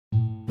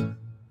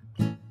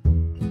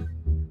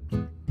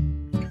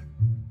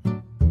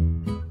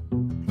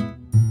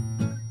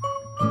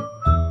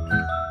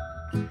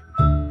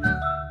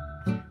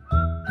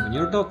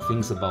dog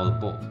thinks about a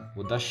ball,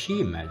 what does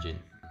she imagine?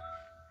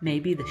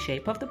 Maybe the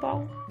shape of the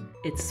ball,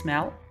 its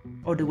smell,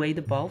 or the way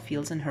the ball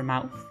feels in her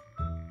mouth?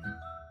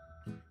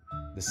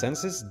 The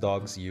senses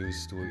dogs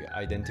use to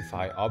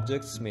identify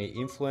objects may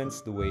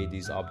influence the way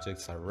these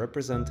objects are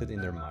represented in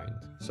their mind.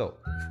 So,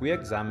 if we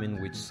examine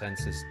which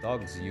senses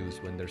dogs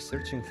use when they're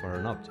searching for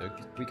an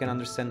object, we can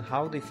understand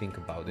how they think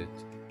about it.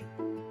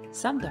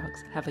 Some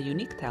dogs have a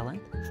unique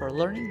talent for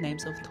learning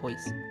names of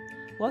toys.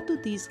 What do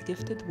these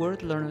gifted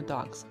word learner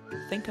dogs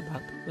think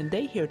about when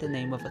they hear the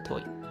name of a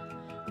toy?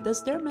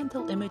 Does their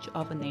mental image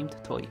of a named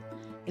toy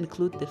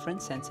include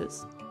different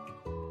senses?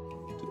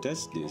 To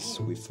test this,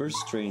 we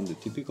first trained the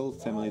typical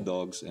family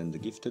dogs and the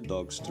gifted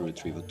dogs to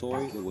retrieve a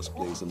toy that was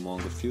placed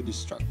among a few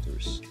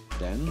distractors.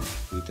 Then,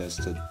 we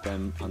tested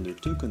them under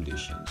two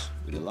conditions,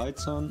 with the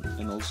lights on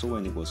and also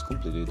when it was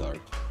completely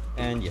dark.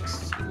 And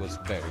yes, it was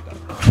very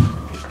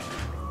dark.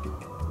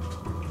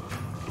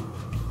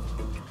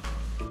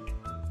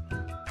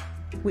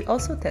 We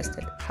also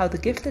tested how the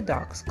gifted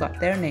dogs got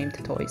their named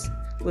toys,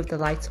 with the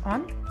lights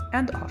on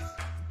and off.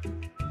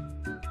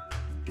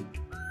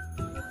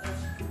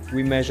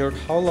 We measured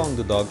how long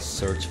the dogs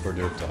searched for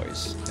their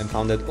toys and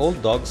found that all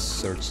dogs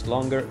searched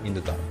longer in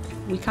the dark.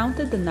 We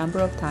counted the number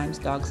of times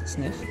dogs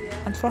sniffed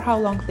and for how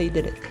long they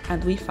did it,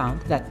 and we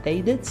found that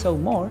they did so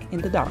more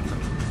in the dark.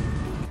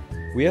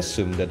 We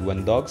assumed that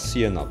when dogs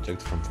see an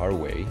object from far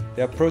away,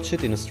 they approach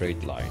it in a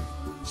straight line.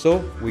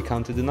 So, we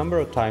counted the number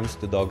of times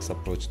the dogs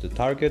approached the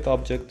target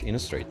object in a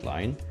straight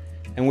line,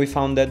 and we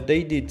found that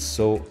they did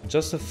so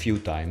just a few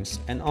times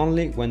and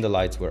only when the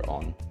lights were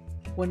on.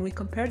 When we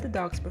compared the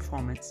dogs'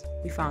 performance,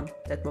 we found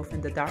that both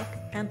in the dark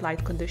and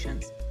light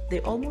conditions, they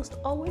almost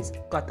always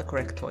got the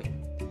correct toy,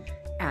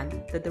 and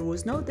that there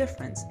was no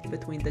difference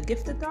between the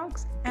gifted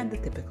dogs and the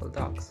typical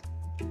dogs.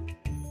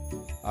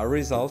 Our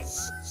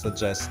results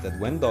suggest that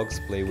when dogs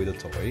play with a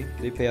toy,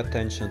 they pay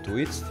attention to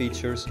its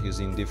features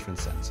using different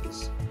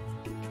senses.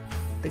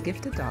 The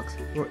gifted dogs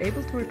were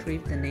able to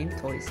retrieve the named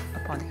toys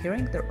upon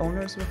hearing their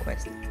owner's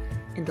request,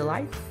 in the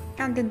light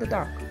and in the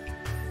dark.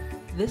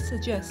 This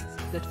suggests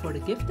that for the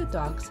gifted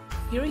dogs,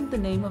 hearing the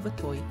name of a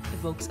toy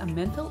evokes a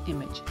mental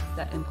image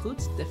that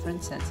includes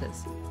different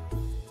senses.